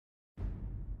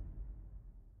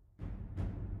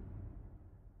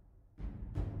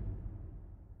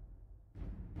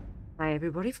Hi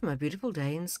everybody from a beautiful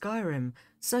day in Skyrim.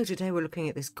 So today we're looking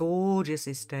at this gorgeous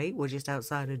estate. We're just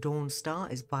outside of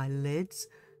Dawnstar. It's by Lids.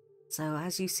 So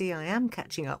as you see, I am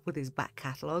catching up with his back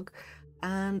catalogue,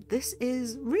 and this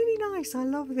is really nice. I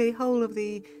love the whole of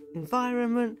the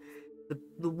environment.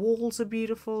 The walls are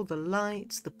beautiful, the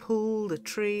lights, the pool, the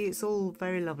tree. It's all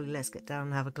very lovely. Let's get down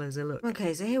and have a closer look.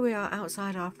 Okay, so here we are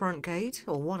outside our front gate,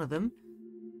 or one of them.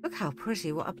 Look how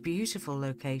pretty, what a beautiful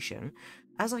location.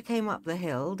 As I came up the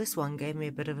hill, this one gave me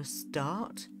a bit of a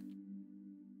start.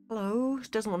 Hello, she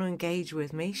doesn't want to engage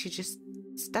with me, she's just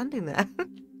standing there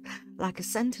like a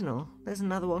sentinel. There's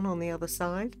another one on the other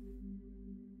side.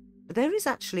 There is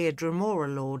actually a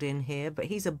Dremora Lord in here, but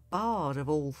he's a bard of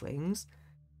all things.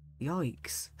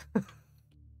 Yikes. Of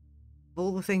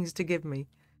all the things to give me.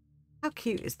 How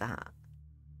cute is that?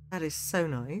 That is so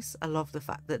nice. I love the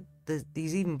fact that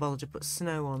he's even bothered to put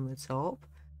snow on the top.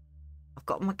 I've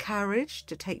got my carriage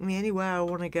to take me anywhere I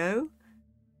want to go.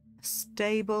 A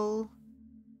stable.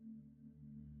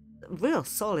 Real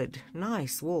solid,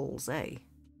 nice walls, eh?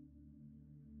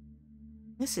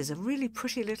 This is a really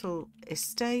pretty little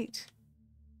estate.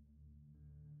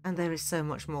 And there is so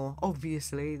much more.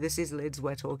 Obviously, this is Lids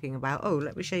we're talking about. Oh,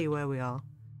 let me show you where we are.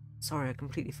 Sorry, I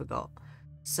completely forgot.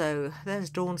 So,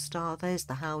 there's Dawnstar, there's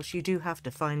the house. You do have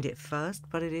to find it first,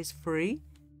 but it is free.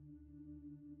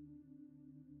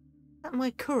 Is that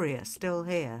my courier still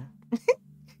here?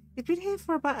 He's been here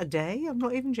for about a day. I'm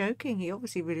not even joking. He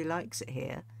obviously really likes it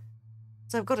here.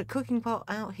 So I've got a cooking pot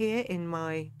out here in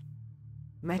my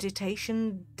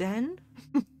meditation den.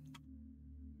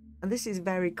 And this is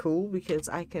very cool because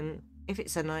I can, if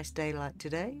it's a nice day like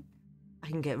today, I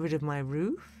can get rid of my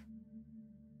roof.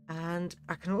 And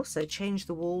I can also change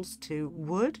the walls to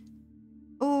wood.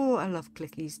 Oh, I love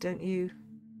clickies, don't you?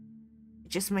 It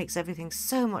just makes everything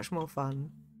so much more fun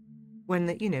when,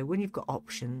 when you've got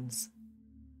options.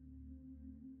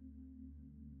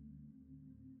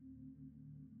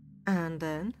 And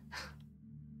then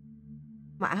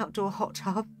my outdoor hot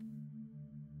tub.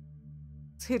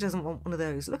 So who doesn't want one of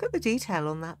those? Look at the detail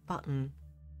on that button.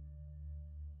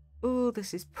 Oh,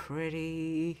 this is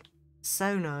pretty.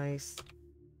 So nice.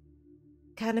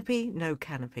 Canopy? No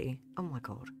canopy. Oh my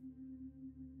god.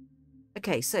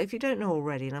 Okay, so if you don't know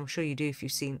already, and I'm sure you do if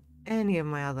you've seen any of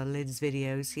my other Lids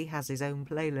videos, he has his own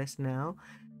playlist now.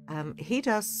 He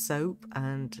does soap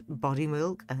and body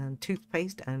milk and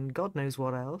toothpaste and God knows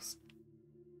what else.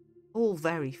 All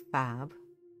very fab.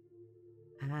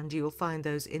 And you'll find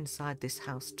those inside this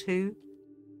house too.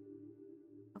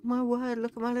 Oh my word,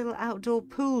 look at my little outdoor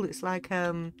pool. It's like,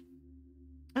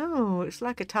 oh, it's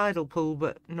like a tidal pool,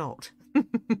 but not. Look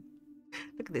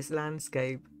at this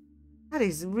landscape. That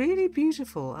is really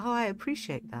beautiful. Oh, I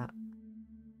appreciate that.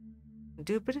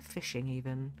 Do a bit of fishing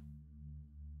even.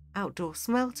 Outdoor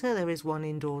smelter. There is one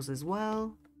indoors as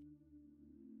well.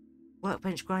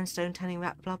 Workbench, grindstone, tanning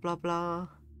rack, blah, blah, blah.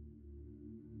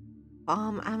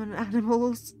 Farm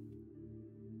animals.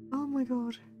 Oh my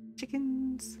god.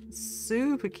 Chickens.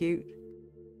 Super cute.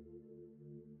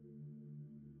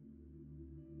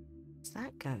 Where's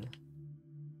that go?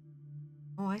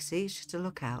 Oh, I see. It's just a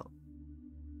lookout.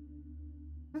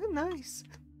 Oh, nice.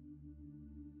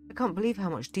 I can't believe how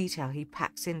much detail he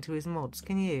packs into his mods,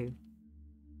 can you?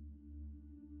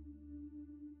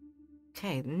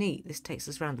 Okay, neat. This takes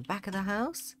us around the back of the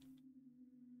house.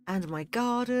 And my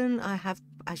garden, I have,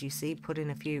 as you see, put in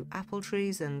a few apple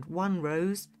trees and one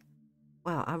rose.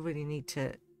 Wow, I really need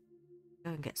to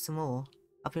go and get some more.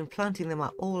 I've been planting them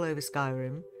up all over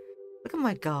Skyrim. Look at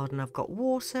my garden. I've got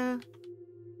water.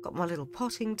 Got my little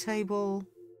potting table.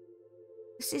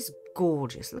 This is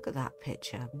gorgeous. Look at that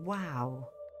picture. Wow.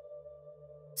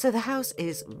 So the house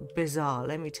is bizarre,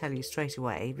 let me tell you straight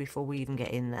away before we even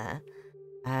get in there.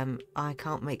 I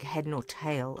can't make head nor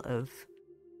tail of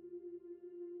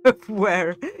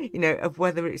where, of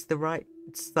whether it's the right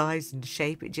size and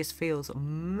shape. It just feels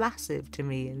massive to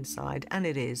me inside, and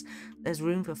it is. There's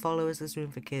room for followers, there's room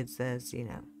for kids, there's,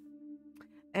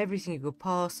 everything you could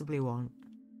possibly want.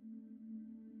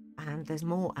 And there's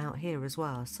more out here as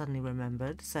well, I suddenly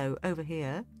remembered. So over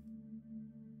here,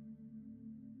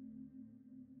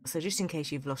 so just in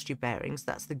case you've lost your bearings,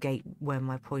 that's the gate where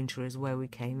my pointer is, where we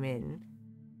came in.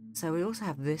 So we also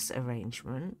have this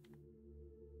arrangement.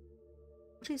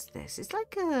 What is this? It's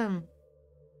like, I don't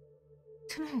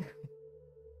know,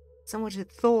 somewhere to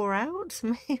thaw out,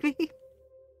 maybe?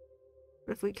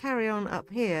 But if we carry on up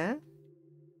here,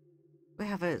 we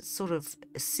have a sort of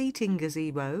seating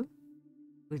gazebo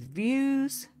with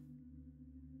views.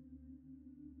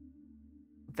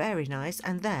 Very nice.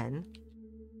 And then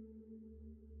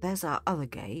there's our other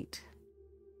gate.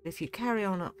 If you carry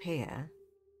on up here,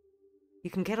 you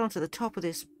can get onto the top of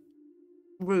this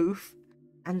roof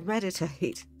and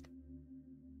meditate.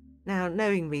 Now,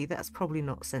 knowing me, that's probably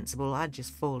not sensible. I'd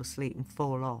just fall asleep and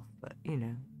fall off, but you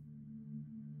know.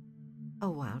 Oh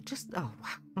wow, oh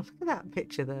wow, look at that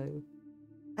picture though.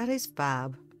 That is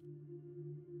fab.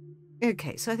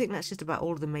 Okay, so I think that's just about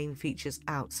all of the main features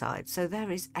outside. So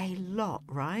there is a lot,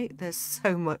 right? There's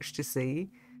so much to see.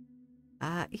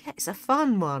 Yeah, it's a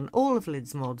fun one. All of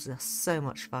Lid's mods are so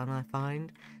much fun, I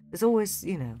find. There's always,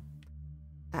 you know,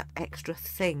 that extra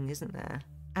thing, isn't there?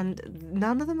 And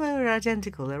none of them are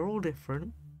identical. They're all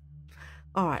different.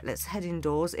 All right, let's head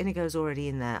indoors. Inigo's already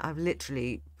in there. I've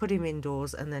literally put him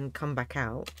indoors and then come back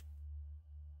out.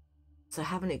 So I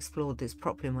haven't explored this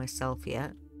properly myself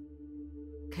yet.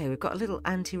 Okay, we've got a little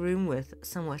ante-room with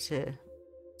somewhere to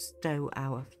stow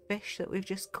our fish that we've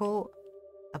just caught.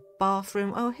 A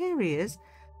bathroom. Oh, here he is.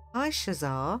 Hi,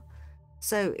 Shazar.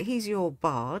 So he's your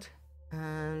bard,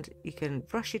 and you can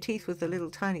brush your teeth with the little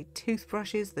tiny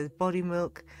toothbrushes. There's body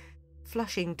milk,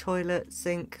 flushing toilet,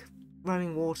 sink,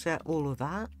 running water, all of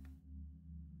that.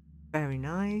 Very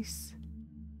nice.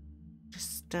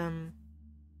 Just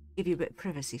give you a bit of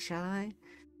privacy, shall I?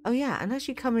 Oh yeah, and as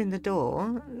you come in the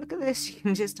door, look at this, you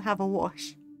can just have a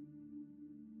wash.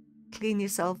 Clean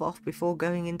yourself off before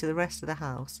going into the rest of the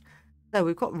house. So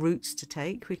we've got routes to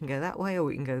take. We can go that way or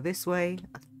we can go this way.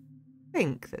 I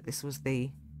think that this was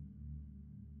the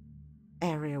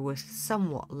area with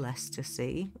somewhat less to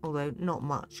see, although not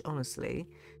much, honestly.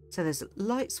 So there's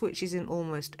light switches in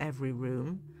almost every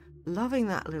room. Loving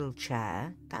that little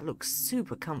chair. That looks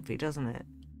super comfy, doesn't it?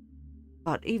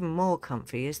 But even more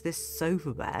comfy is this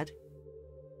sofa bed.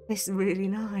 It's really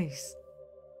nice.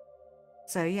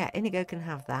 So yeah, Inigo can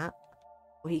have that.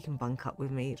 Or he can bunk up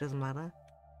with me, it doesn't matter.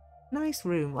 Nice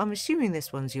room. I'm assuming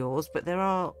this one's yours, but there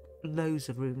are loads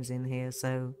of rooms in here,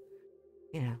 so,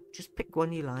 you know, just pick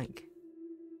one you like.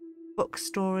 Book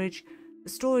storage. The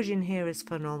storage in here is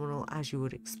phenomenal, as you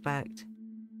would expect.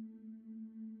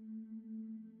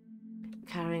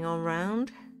 Carrying on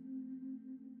round.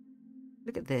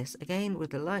 Look at this, again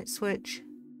with the light switch.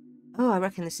 Oh, I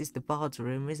reckon this is the bard's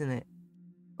room, isn't it?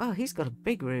 Wow, he's got a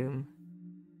big room.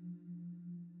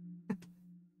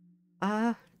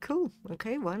 Cool.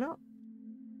 Okay, why not?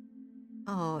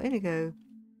 Oh, Inigo.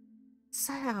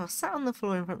 Sat on the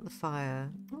floor in front of the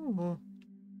fire. Oh,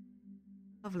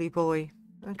 lovely boy.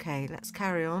 Okay, let's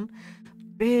carry on.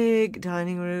 Big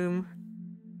dining room.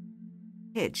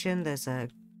 Kitchen, there's a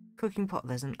cooking pot,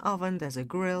 there's an oven, there's a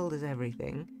grill, there's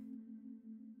everything.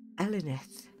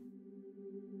 Elineth.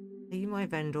 Are you my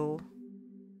vendor?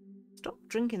 Stop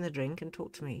drinking the drink and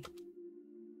talk to me.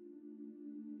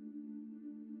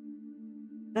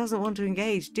 Doesn't want to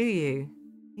engage, do you?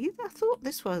 I thought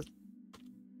this was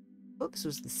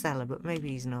the seller, but maybe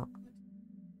he's not.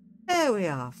 There we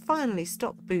are. Finally,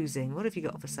 stop boozing. What have you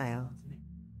got for sale?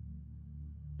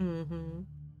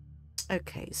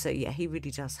 Okay, so yeah, he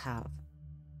really does have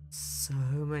so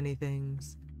many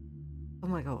things. Oh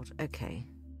my god, okay.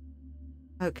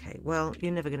 Okay, well,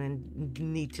 you're never going to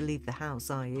need to leave the house,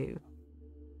 are you?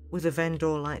 With a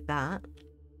vendor like that.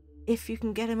 If you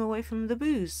can get him away from the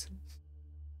booze.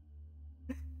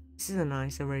 This is a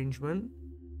nice arrangement.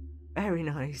 Very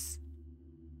nice.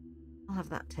 I'll have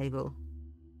that table.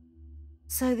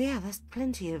 So yeah, there's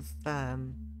plenty of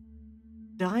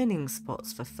dining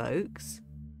spots for folks.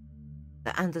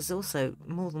 And there's also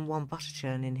more than one butter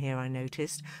churn in here, I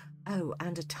noticed. Oh,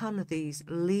 and a ton of these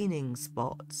leaning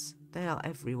spots. They are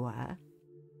everywhere.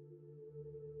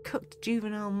 Cooked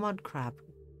juvenile mud crab.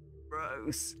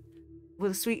 Gross.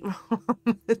 With a sweet roll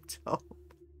on the top.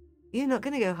 You're not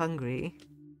going to go hungry.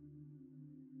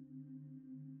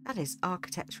 That is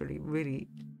architecturally really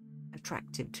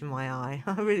attractive to my eye.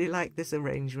 I really like this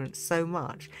arrangement so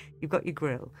much. You've got your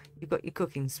grill, you've got your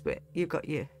cooking spit, you've got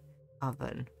your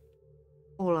oven,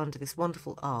 all under this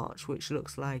wonderful arch which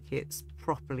looks like it's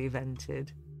properly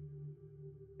vented.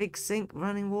 Big sink,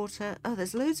 running water. Oh,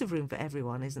 there's loads of room for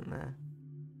everyone, isn't there?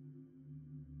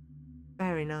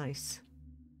 Very nice.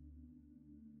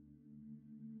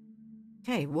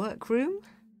 Okay, workroom.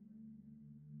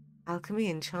 Alchemy,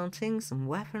 enchanting, some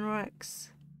weapon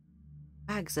racks.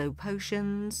 Bags o'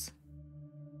 potions.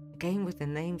 Again with the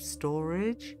name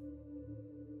storage.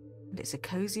 And it's a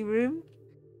cozy room.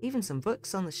 Even some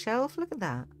books on the shelf. Look at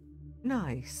that.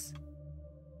 Nice.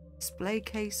 Display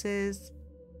cases.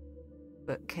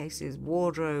 Bookcases,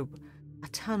 wardrobe. A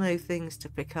ton of things to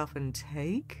pick up and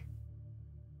take.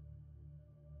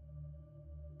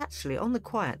 Actually, on the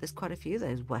quiet, there's quite a few of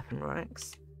those weapon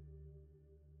racks.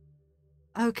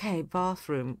 Okay,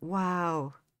 bathroom.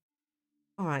 Wow.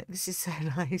 Alright, this is so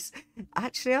nice.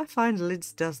 Actually, I find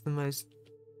Lids does the most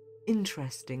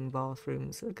Interesting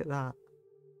bathrooms. Look at that.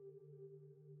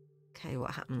 Okay,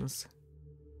 what happens?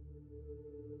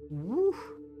 Woo!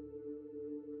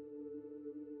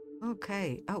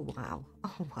 Okay. Oh, wow.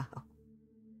 Oh, wow.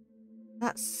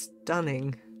 That's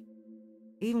stunning.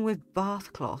 Even with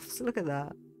bath cloths. Look at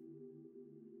that.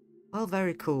 Well,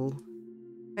 very cool.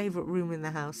 Favourite room in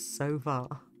the house so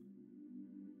far.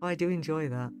 I do enjoy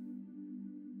that.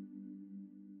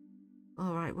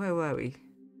 Alright, where were we?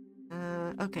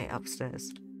 Okay,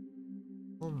 upstairs.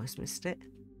 Almost missed it.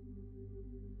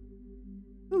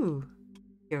 Ooh,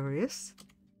 curious.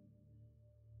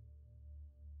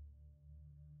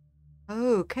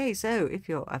 Okay, so if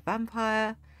you're a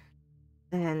vampire,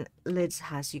 then Lids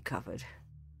has you covered.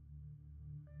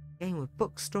 Game with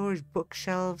book storage,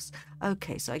 bookshelves.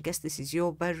 Okay, so I guess this is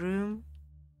your bedroom.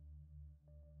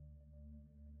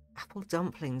 Apple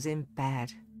dumplings in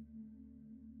bed.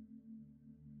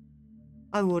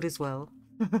 I would as well.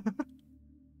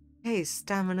 Hey,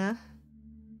 stamina.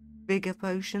 Bigger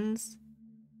potions.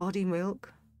 Body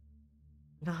milk.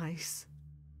 Nice.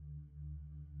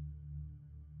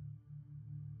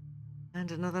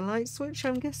 And another light switch,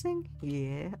 I'm guessing?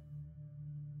 Yeah.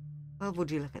 Well, would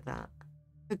you look at that?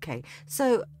 Okay,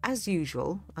 so as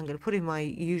usual, I'm going to put in my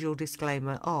usual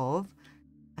disclaimer of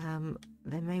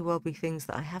there may well be things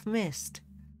that I have missed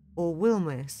or will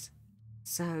miss.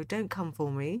 So don't come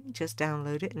for me, just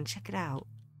download it and check it out.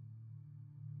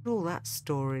 All that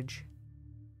storage.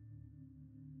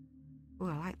 Oh,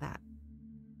 I like that.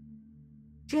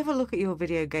 Do you ever look at your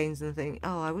video games and think,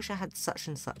 oh, I wish I had such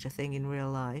and such a thing in real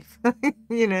life?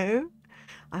 You know?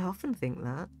 I often think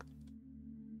that.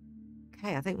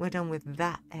 Okay, I think we're done with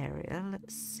that area.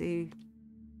 Let's see.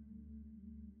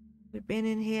 We've been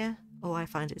in here? Oh, I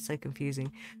find it so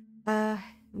confusing.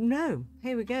 No.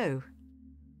 Here we go.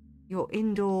 Your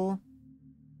indoor,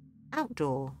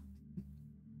 outdoor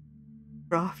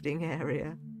crafting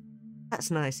area.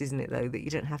 That's nice, isn't it, though, that you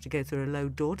don't have to go through a low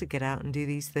door to get out and do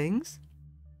these things.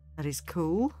 That is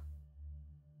cool.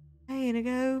 Hey, in a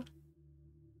go.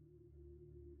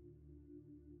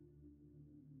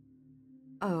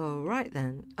 Oh, right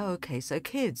then. Okay, so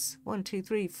kids. 1, 2,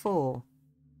 3, 4,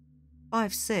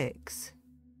 5, 6.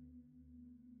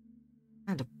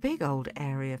 And a big old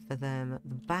area for them at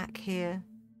the back here.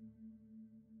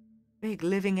 Big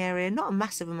living area. Not a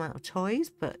massive amount of toys,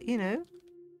 but, you know.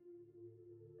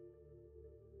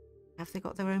 Have they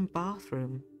got their own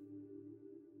bathroom?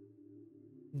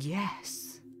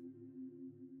 Yes.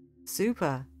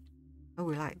 Super. Oh,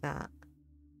 we like that.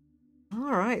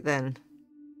 All right, then.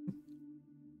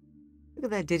 Look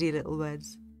at their diddy little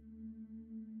beds.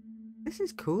 This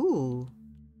is cool.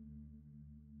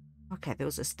 Okay, there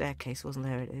was a staircase, wasn't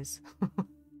there? It is.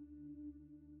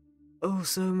 Oh,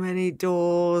 so many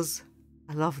doors.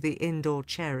 I love the indoor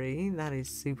cherry. That is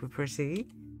super pretty.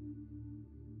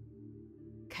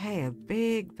 Okay, a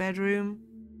big bedroom.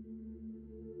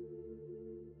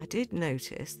 I did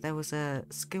notice there was a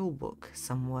skill book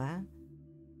somewhere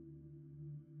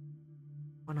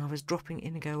when I was dropping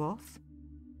Inigo off.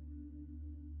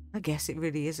 I guess it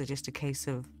really is just a case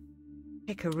of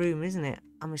pick a room, isn't it?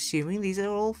 I'm assuming these are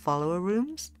all follower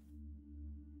rooms.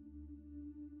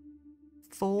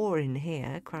 4 in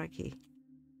here, crikey.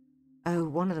 Oh,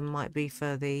 one of them might be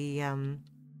for the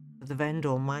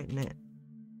vendor, mightn't it?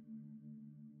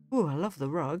 Oh, I love the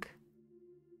rug.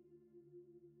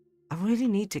 I really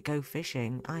need to go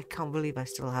fishing. I can't believe I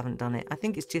still haven't done it. I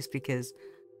think it's just because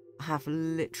I have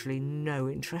literally no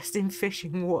interest in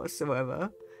fishing whatsoever.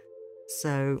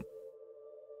 So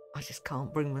I just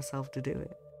can't bring myself to do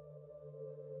it.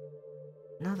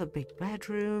 Another big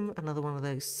bedroom, another one of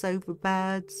those sofa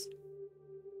beds.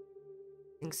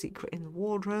 Something secret in the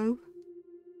wardrobe.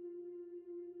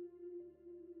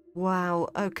 Wow,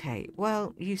 okay,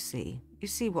 well, you see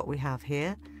what we have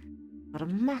here. Got a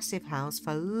massive house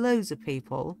for loads of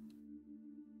people.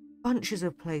 Bunches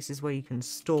of places where you can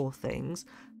store things.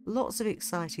 Lots of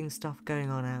exciting stuff going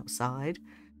on outside.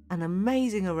 An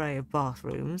amazing array of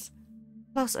bathrooms.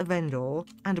 Plus a vendor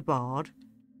and a bard.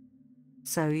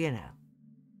 So, you know.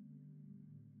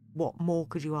 What more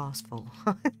could you ask for?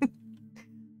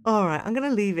 Alright, I'm going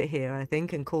to leave it here, I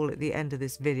think, and call it the end of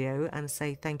this video and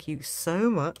say thank you so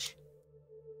much,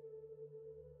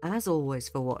 as always,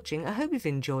 for watching. I hope you've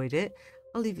enjoyed it.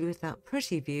 I'll leave you with that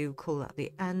pretty view, call that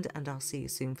the end, and I'll see you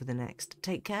soon for the next.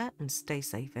 Take care and stay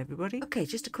safe, everybody. Okay,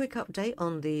 just a quick update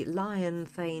on the Lion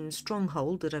Thane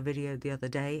stronghold that I videoed the other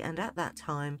day, and at that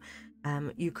time,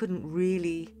 you couldn't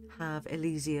really have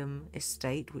Elysium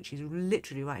Estate, which is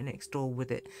literally right next door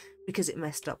with it, because it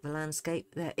messed up the landscape.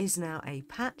 There is now a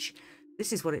patch.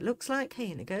 This is what it looks like.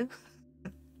 Hey, in a go.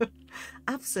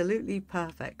 Absolutely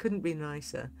perfect. Couldn't be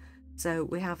nicer. So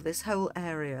we have this whole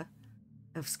area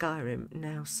of Skyrim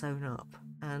now sewn up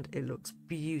and it looks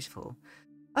beautiful.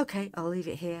 Okay, I'll leave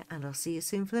it here and I'll see you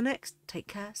soon for the next. Take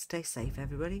care, stay safe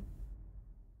everybody.